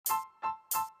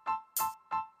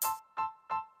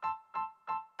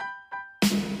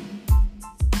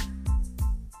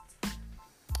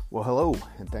Well, hello,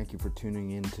 and thank you for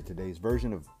tuning in to today's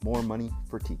version of More Money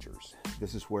for Teachers.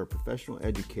 This is where professional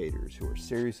educators who are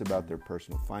serious about their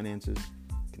personal finances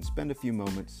can spend a few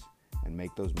moments and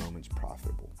make those moments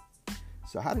profitable.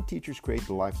 So how do teachers create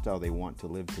the lifestyle they want to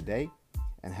live today?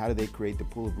 And how do they create the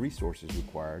pool of resources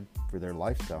required for their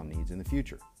lifestyle needs in the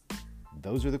future?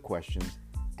 Those are the questions,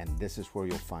 and this is where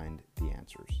you'll find the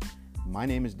answers. My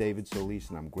name is David Solis,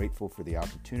 and I'm grateful for the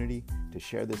opportunity to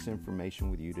share this information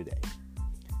with you today.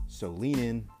 So lean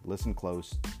in, listen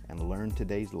close, and learn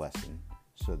today's lesson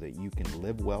so that you can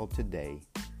live well today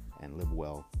and live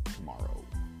well tomorrow.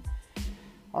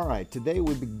 All right, today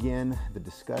we begin the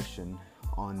discussion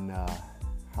on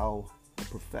how a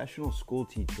professional school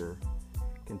teacher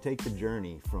can take the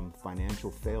journey from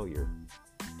financial failure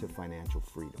to financial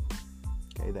freedom.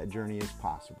 Okay, that journey is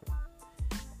possible.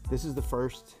 This is the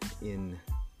first in,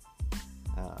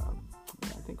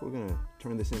 I think we're going to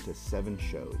turn this into 7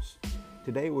 shows.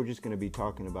 Today we're just going to be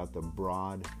talking about the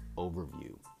broad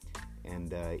overview,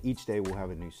 and each day we'll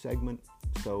have a new segment.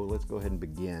 So let's go ahead and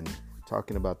begin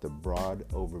talking about the broad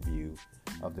overview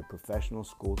of the professional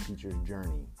school teacher's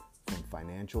journey from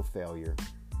financial failure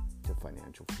to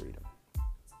financial freedom.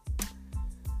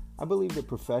 I believe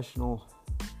that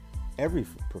every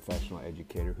professional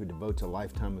educator who devotes a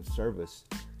lifetime of service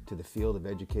to the field of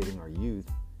educating our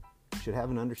youth should have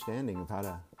an understanding of how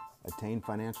to attain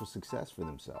financial success for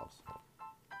themselves.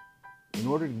 In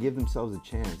order to give themselves a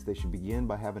chance, they should begin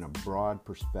by having a broad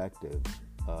perspective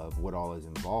of what all is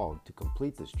involved to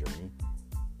complete this journey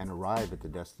and arrive at the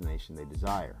destination they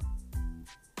desire.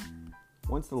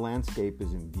 Once the landscape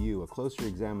is in view, a closer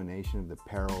examination of the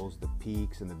perils, the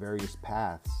peaks, and the various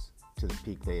paths to the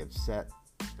peak they have set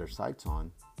their sights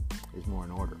on is more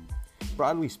in order.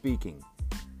 Broadly speaking,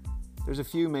 there's a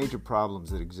few major problems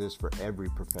that exist for every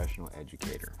professional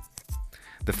educator.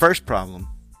 The first problem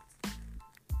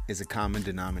is a common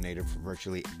denominator for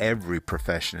virtually every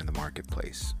profession in the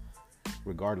marketplace,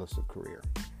 regardless of career.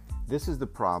 This is the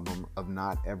problem of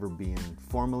not ever being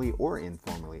formally or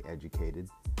informally educated,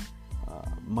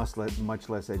 much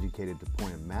less educated to the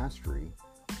point of mastery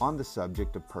on the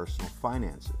subject of personal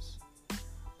finances.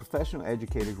 Professional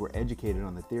educators were educated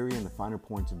on the theory and the finer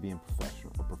points of being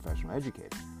a professional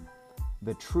educator.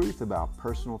 The truth about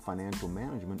personal financial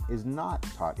management is not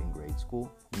taught in grade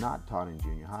school, not taught in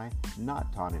junior high,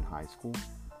 not taught in high school,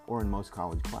 or in most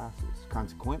college classes.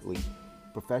 Consequently,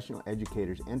 professional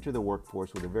educators enter the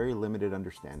workforce with a very limited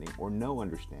understanding or no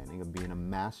understanding of being a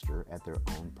master at their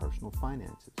own personal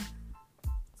finances.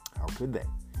 How could they?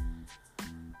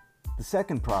 The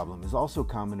second problem is also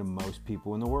common to most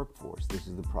people in the workforce. This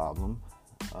is the problem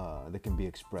that can be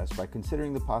expressed by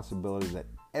considering the possibility that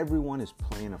everyone is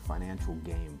playing a financial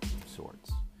game of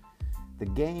sorts. The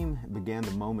game began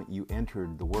the moment you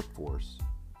entered the workforce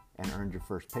and earned your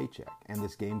first paycheck, and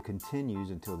this game continues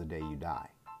until the day you die.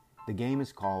 The game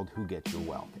is called Who Gets Your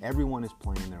Wealth. Everyone is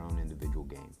playing their own individual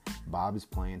game. Bob is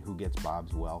playing Who Gets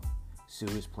Bob's Wealth. Sue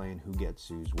is playing Who Gets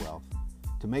Sue's Wealth.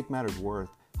 To make matters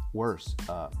worse,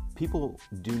 people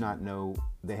do not know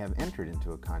they have entered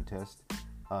into a contest.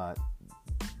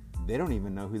 They don't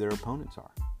even know who their opponents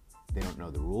are. They don't know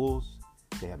the rules.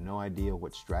 They have no idea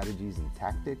what strategies and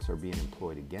tactics are being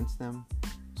employed against them,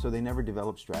 so they never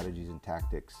develop strategies and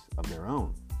tactics of their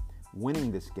own.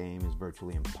 Winning this game is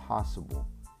virtually impossible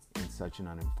in such an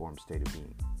uninformed state of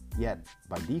being. Yet,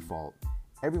 by default,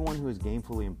 everyone who is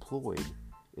gainfully employed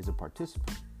is a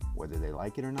participant, whether they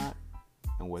like it or not,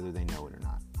 and whether they know it or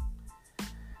not.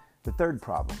 The third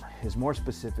problem is more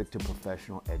specific to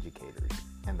professional educators,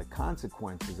 and the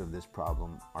consequences of this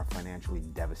problem are financially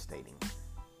devastating.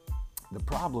 The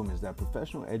problem is that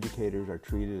professional educators are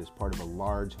treated as part of a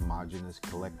large, homogeneous,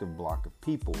 collective block of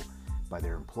people by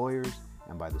their employers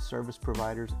and by the service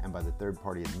providers and by the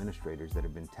third-party administrators that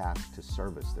have been tasked to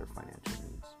service their financial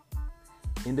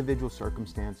needs. Individual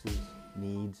circumstances,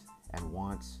 needs, and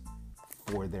wants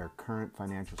for their current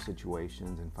financial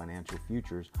situations and financial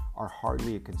futures are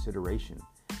hardly a consideration,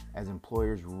 as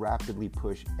employers rapidly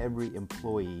push every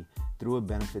employee through a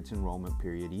benefits enrollment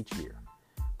period each year.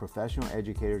 Professional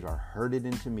educators are herded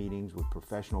into meetings with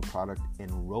professional product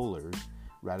enrollers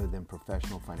rather than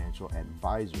professional financial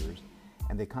advisors,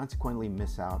 and they consequently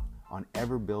miss out on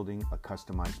ever building a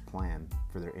customized plan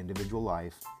for their individual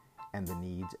life and the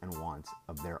needs and wants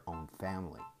of their own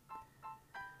family.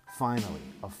 Finally,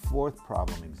 a fourth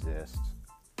problem exists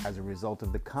as a result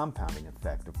of the compounding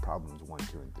effect of problems 1,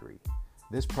 2, and 3.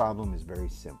 This problem is very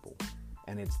simple,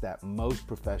 and it's that most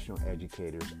professional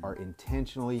educators are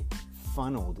intentionally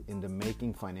funneled into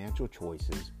making financial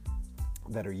choices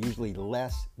that are usually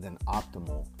less than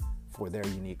optimal for their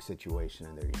unique situation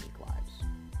and their unique lives.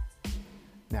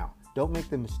 Now, Don't make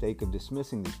the mistake of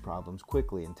dismissing these problems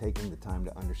quickly and taking the time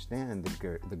to understand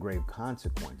the grave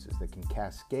consequences that can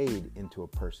cascade into a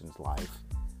person's life,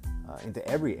 into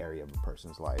every area of a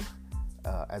person's life,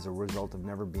 as a result of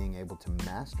never being able to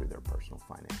master their personal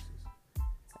finances.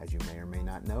 As you may or may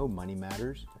not know, money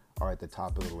matters are at the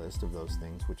top of the list of those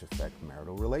things which affect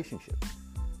marital relationships.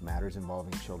 Matters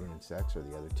involving children and sex are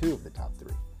the other two of the top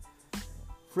three.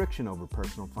 Friction over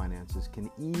personal finances can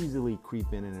easily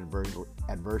creep in and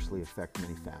adversely affect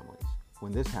many families.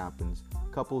 When this happens,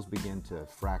 couples begin to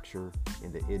fracture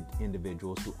into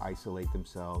individuals who isolate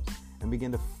themselves and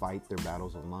begin to fight their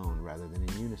battles alone rather than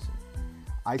in unison.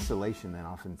 Isolation then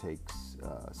often takes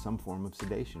some form of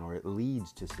sedation, or it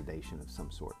leads to sedation of some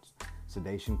sorts.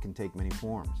 Sedation can take many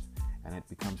forms, and it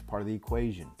becomes part of the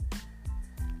equation.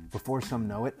 Before some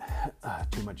know it,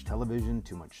 too much television,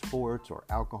 too much sports, or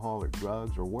alcohol, or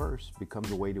drugs, or worse,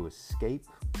 becomes a way to escape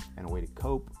and a way to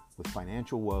cope with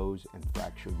financial woes and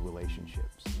fractured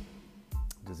relationships.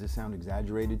 Does this sound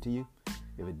exaggerated to you?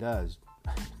 If it does,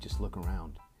 just look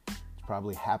around. It's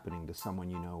probably happening to someone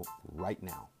you know right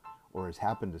now, or has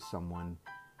happened to someone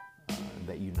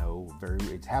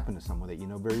it's happened to someone that you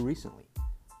know very recently.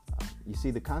 You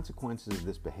see, the consequences of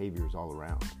this behavior is all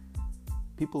around.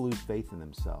 People lose faith in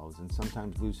themselves and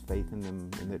sometimes lose faith in them,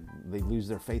 and that they lose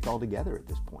their faith altogether at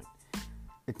this point.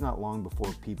 It's not long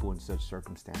before people in such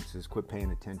circumstances quit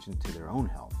paying attention to their own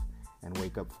health and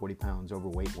wake up 40 pounds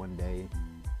overweight one day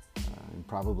and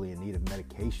probably in need of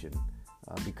medication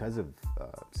because of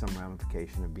some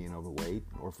ramification of being overweight,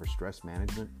 or for stress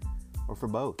management, or for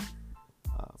both.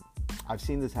 I've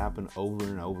seen this happen over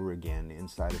and over again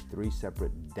inside of 3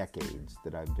 separate decades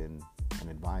that I've been an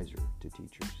advisor to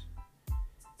teachers.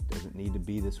 It doesn't need to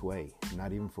be this way,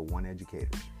 not even for one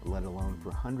educator, let alone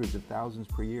for hundreds of thousands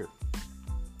per year.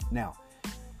 Now,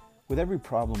 with every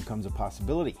problem comes a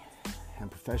possibility,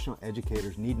 and professional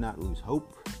educators need not lose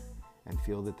hope and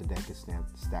feel that the deck is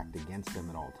stacked against them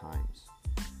at all times.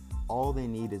 All they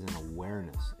need is an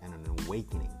awareness and an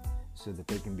awakening so that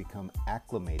they can become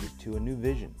acclimated to a new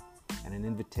vision and an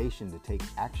invitation to take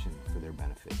action for their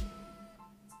benefit.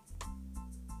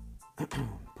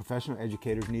 Professional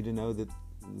educators need to know that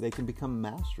they can become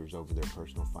masters over their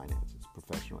personal finances.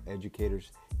 Professional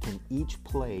educators can each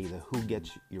play the who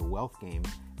gets your wealth game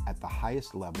at the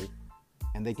highest level,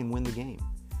 and they can win the game.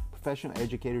 Professional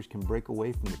educators can break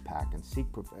away from the pack and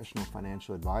seek professional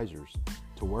financial advisors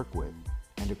to work with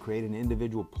and to create an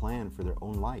individual plan for their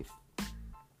own life.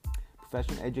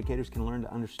 Professional educators can learn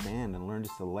to understand and learn to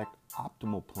select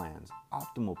optimal plans,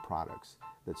 optimal products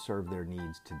that serve their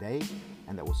needs today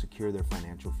and that will secure their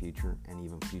financial future and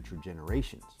even future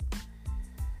generations.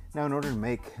 Now, in order to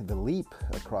make the leap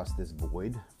across this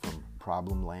void from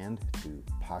problem land to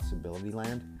possibility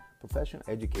land, professional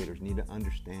educators need to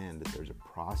understand that there's a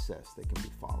process that can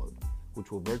be followed,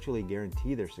 which will virtually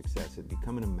guarantee their success at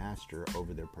becoming a master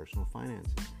over their personal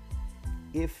finances,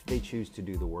 if they choose to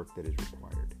do the work that is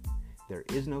required. There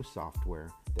is no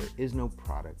software, there is no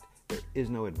product, there is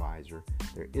no advisor,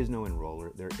 there is no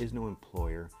enroller, there is no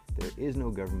employer, there is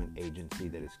no government agency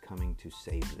that is coming to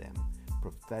save them.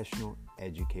 Professional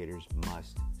educators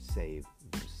must save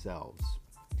themselves.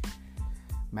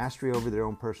 Mastery over their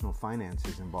own personal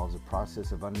finances involves a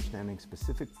process of understanding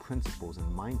specific principles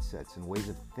and mindsets and ways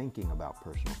of thinking about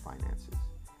personal finances.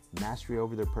 Mastery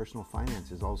over their personal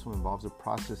finances also involves a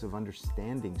process of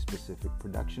understanding specific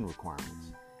production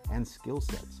requirements and skill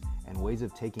sets and ways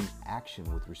of taking action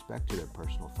with respect to their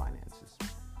personal finances.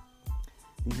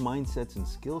 These mindsets and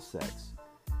skill sets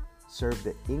serve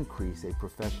to increase a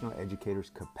professional educator's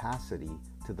capacity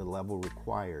to the level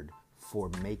required for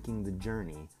making the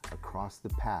journey across the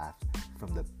path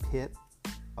from the pit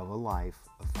of a life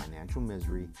of financial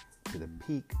misery to the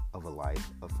peak of a life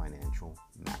of financial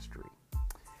mastery.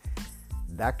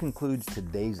 That concludes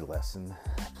today's lesson.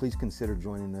 Please consider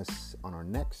joining us on our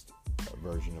next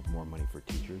version of More Money for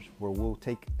Teachers, where we'll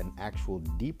take an actual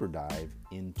deeper dive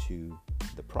into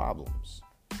the problems.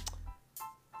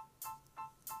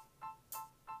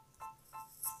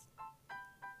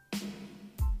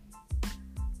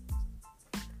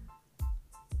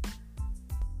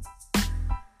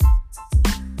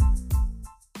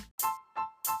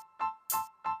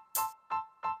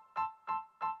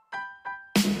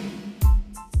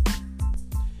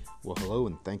 Well, hello,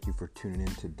 and thank you for tuning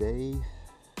in today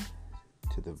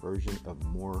to the version of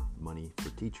More Money for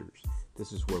Teachers.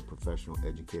 This is where professional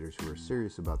educators who are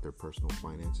serious about their personal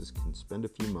finances can spend a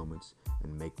few moments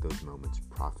and make those moments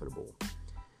profitable.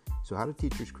 So how do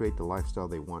teachers create the lifestyle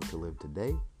they want to live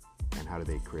today? And how do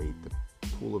they create the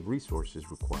pool of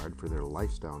resources required for their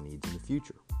lifestyle needs in the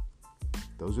future?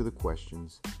 Those are the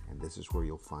questions, and this is where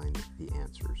you'll find the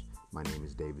answers. My name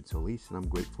is David Solis, and I'm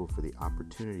grateful for the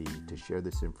opportunity to share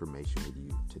this information with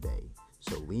you today.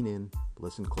 So lean in,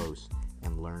 listen close,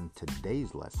 and learn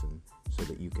today's lesson so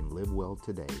that you can live well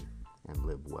today and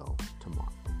live well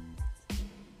tomorrow.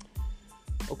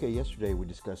 Okay, yesterday we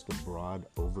discussed a broad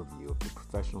overview of the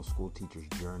professional school teacher's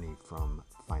journey from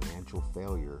financial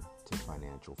failure to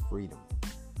financial freedom.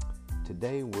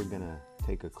 Today we're going to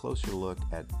take a closer look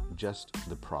at just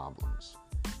the problems.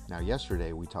 Now,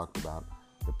 yesterday we talked about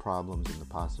the problems and the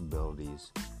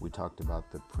possibilities. We talked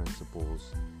about the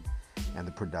principles and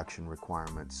the production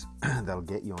requirements that'll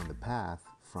get you on the path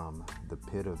from the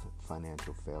pit of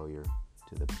financial failure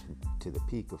to the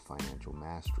peak of financial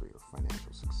mastery or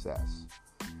financial success.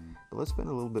 But let's spend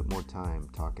a little bit more time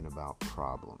talking about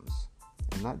problems,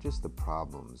 and not just the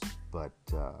problems, but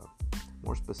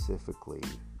more specifically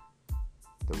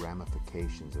the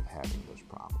ramifications of having those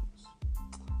problems.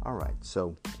 All right,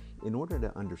 so in order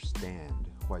to understand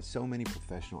why so many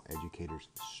professional educators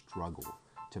struggle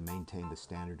to maintain the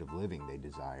standard of living they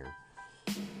desire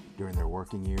during their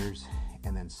working years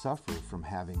and then suffer from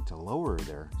having to lower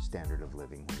their standard of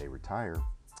living when they retire,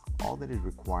 all that is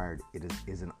required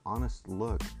is an honest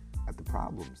look at the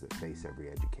problems that face every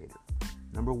educator.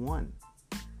 Number one,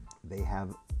 they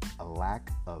have a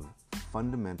lack of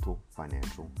fundamental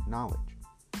financial knowledge.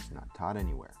 It's not taught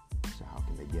anywhere, so how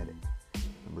can they get it?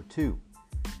 Number two,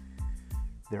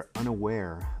 they're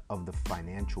unaware of the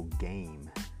financial game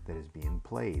that is being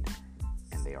played,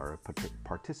 and they are a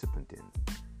participant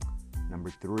in. Number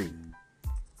three,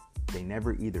 they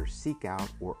never either seek out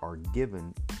or are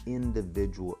given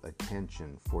individual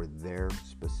attention for their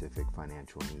specific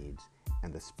financial needs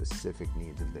and the specific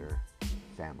needs of their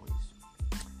families.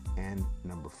 And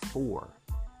number four,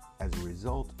 as a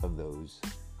result of those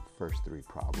first three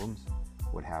problems,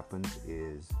 what happens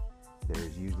is there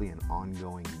is usually an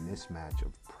ongoing mismatch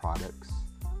of products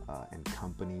and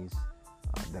companies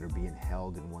that are being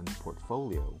held in one's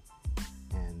portfolio.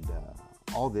 And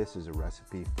all this is a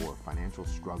recipe for financial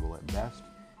struggle at best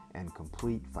and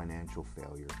complete financial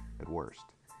failure at worst.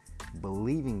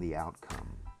 Believing the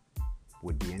outcome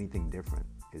would be anything different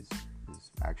is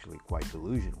actually quite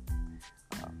delusional.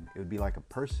 It would be like a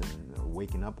person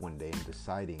waking up one day and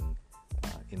deciding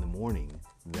in the morning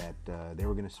that they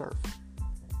were going to surf,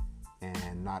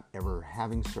 and not ever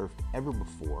having surfed ever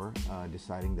before,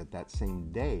 deciding that same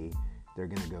day they're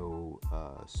going to go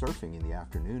surfing in the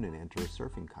afternoon and enter a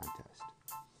surfing contest.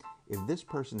 If this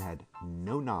person had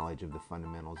no knowledge of the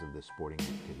fundamentals of this sporting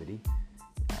activity,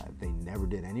 they never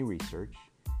did any research,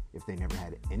 if they never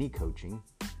had any coaching,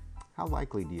 how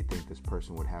likely do you think this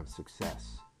person would have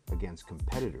success against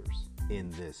competitors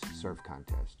in this surf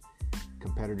contest?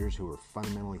 Competitors who were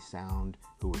fundamentally sound,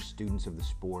 who were students of the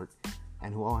sport,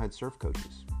 and who all had surf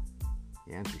coaches?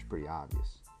 The answer is pretty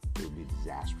obvious. It would be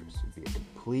disastrous. It would be a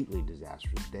completely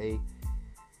disastrous day.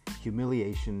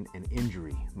 Humiliation and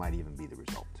injury might even be the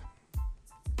result.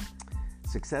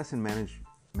 Success in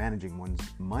managing one's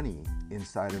money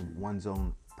inside of one's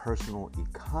own personal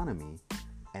economy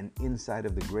and inside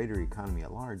of the greater economy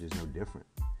at large is no different.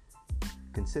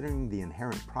 Considering the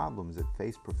inherent problems that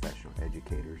face professional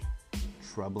educators,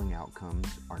 troubling outcomes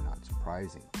are not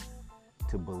surprising.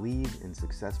 To believe in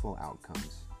successful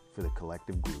outcomes for the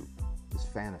collective group is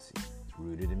fantasy. It's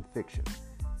rooted in fiction.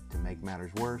 To make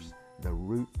matters worse, the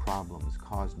root problems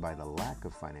caused by the lack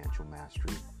of financial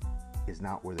mastery is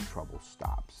not where the trouble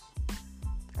stops.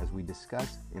 As we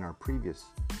discussed in our previous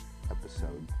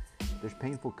episode, there's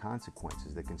painful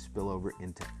consequences that can spill over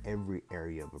into every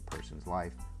area of a person's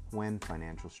life when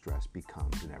financial stress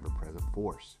becomes an ever-present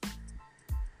force.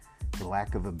 The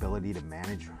lack of ability to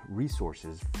manage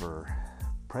resources for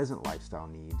present lifestyle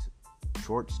needs,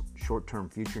 short-term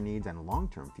future needs, and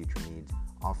long-term future needs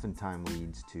oftentimes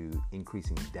leads to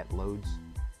increasing debt loads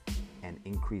and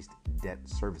increased debt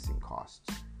servicing costs.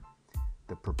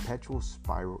 This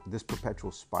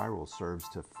perpetual spiral serves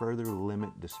to further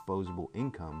limit disposable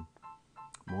income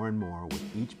more and more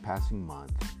with each passing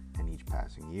month and each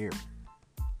passing year.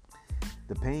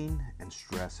 The pain and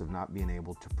stress of not being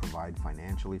able to provide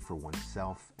financially for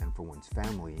oneself and for one's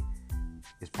family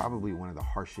is probably one of the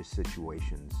harshest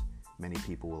situations many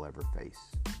people will ever face.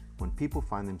 When people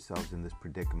find themselves in this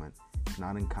predicament, it's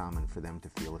not uncommon for them to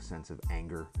feel a sense of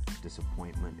anger,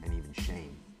 disappointment, and even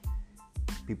shame.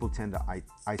 People tend to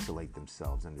isolate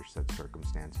themselves under such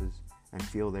circumstances and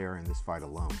feel they are in this fight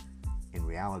alone. In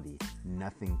reality,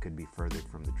 nothing could be further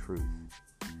from the truth.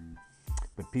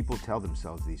 But people tell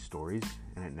themselves these stories,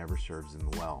 and it never serves them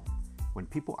well. When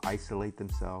people isolate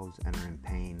themselves and are in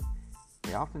pain,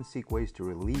 they often seek ways to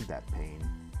relieve that pain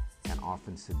and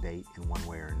often sedate in one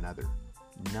way or another,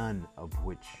 none of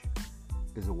which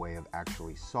is a way of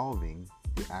actually solving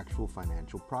the actual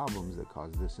financial problems that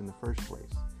cause this in the first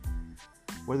place.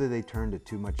 Whether they turn to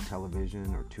too much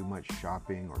television or too much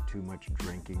shopping or too much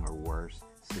drinking or worse,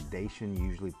 sedation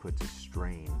usually puts a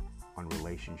strain on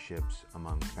relationships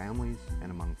among families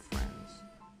and among friends.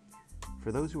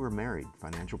 For those who are married,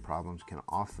 financial problems can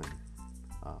often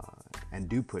and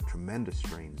do put tremendous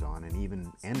strains on and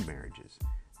even end marriages.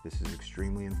 This is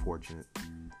extremely unfortunate,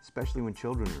 especially when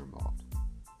children are involved.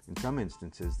 In some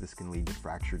instances, this can lead to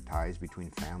fractured ties between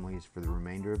families for the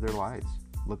remainder of their lives.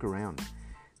 Look around.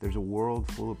 There's a world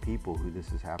full of people who this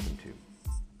has happened to,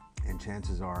 and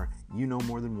chances are you know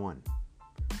more than one.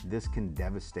 This can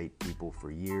devastate people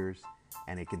for years,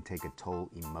 and it can take a toll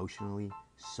emotionally,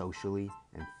 socially,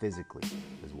 and physically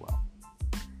as well.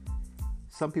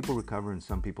 Some people recover and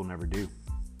some people never do.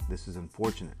 This is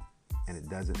unfortunate, and it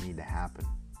doesn't need to happen.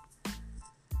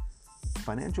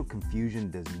 Financial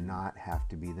confusion does not have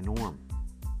to be the norm.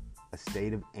 A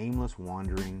state of aimless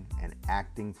wandering and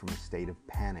acting from a state of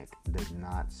panic does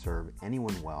not serve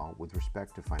anyone well with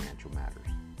respect to financial matters.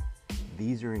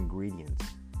 These are ingredients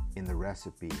in the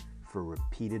recipe for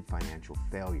repeated financial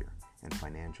failure and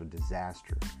financial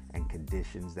disaster and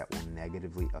conditions that will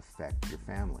negatively affect your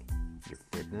family, your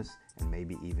fitness, and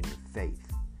maybe even your faith.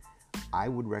 I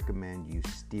would recommend you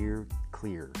steer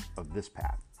clear of this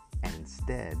path and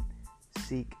instead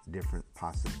seek different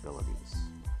possibilities.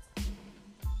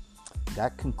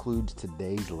 That concludes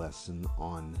today's lesson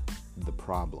on the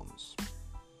problems.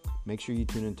 Make sure you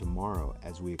tune in tomorrow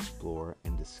as we explore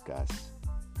and discuss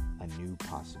a new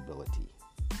possibility.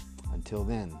 Until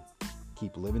then,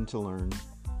 keep living to learn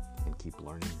and keep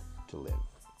learning to live.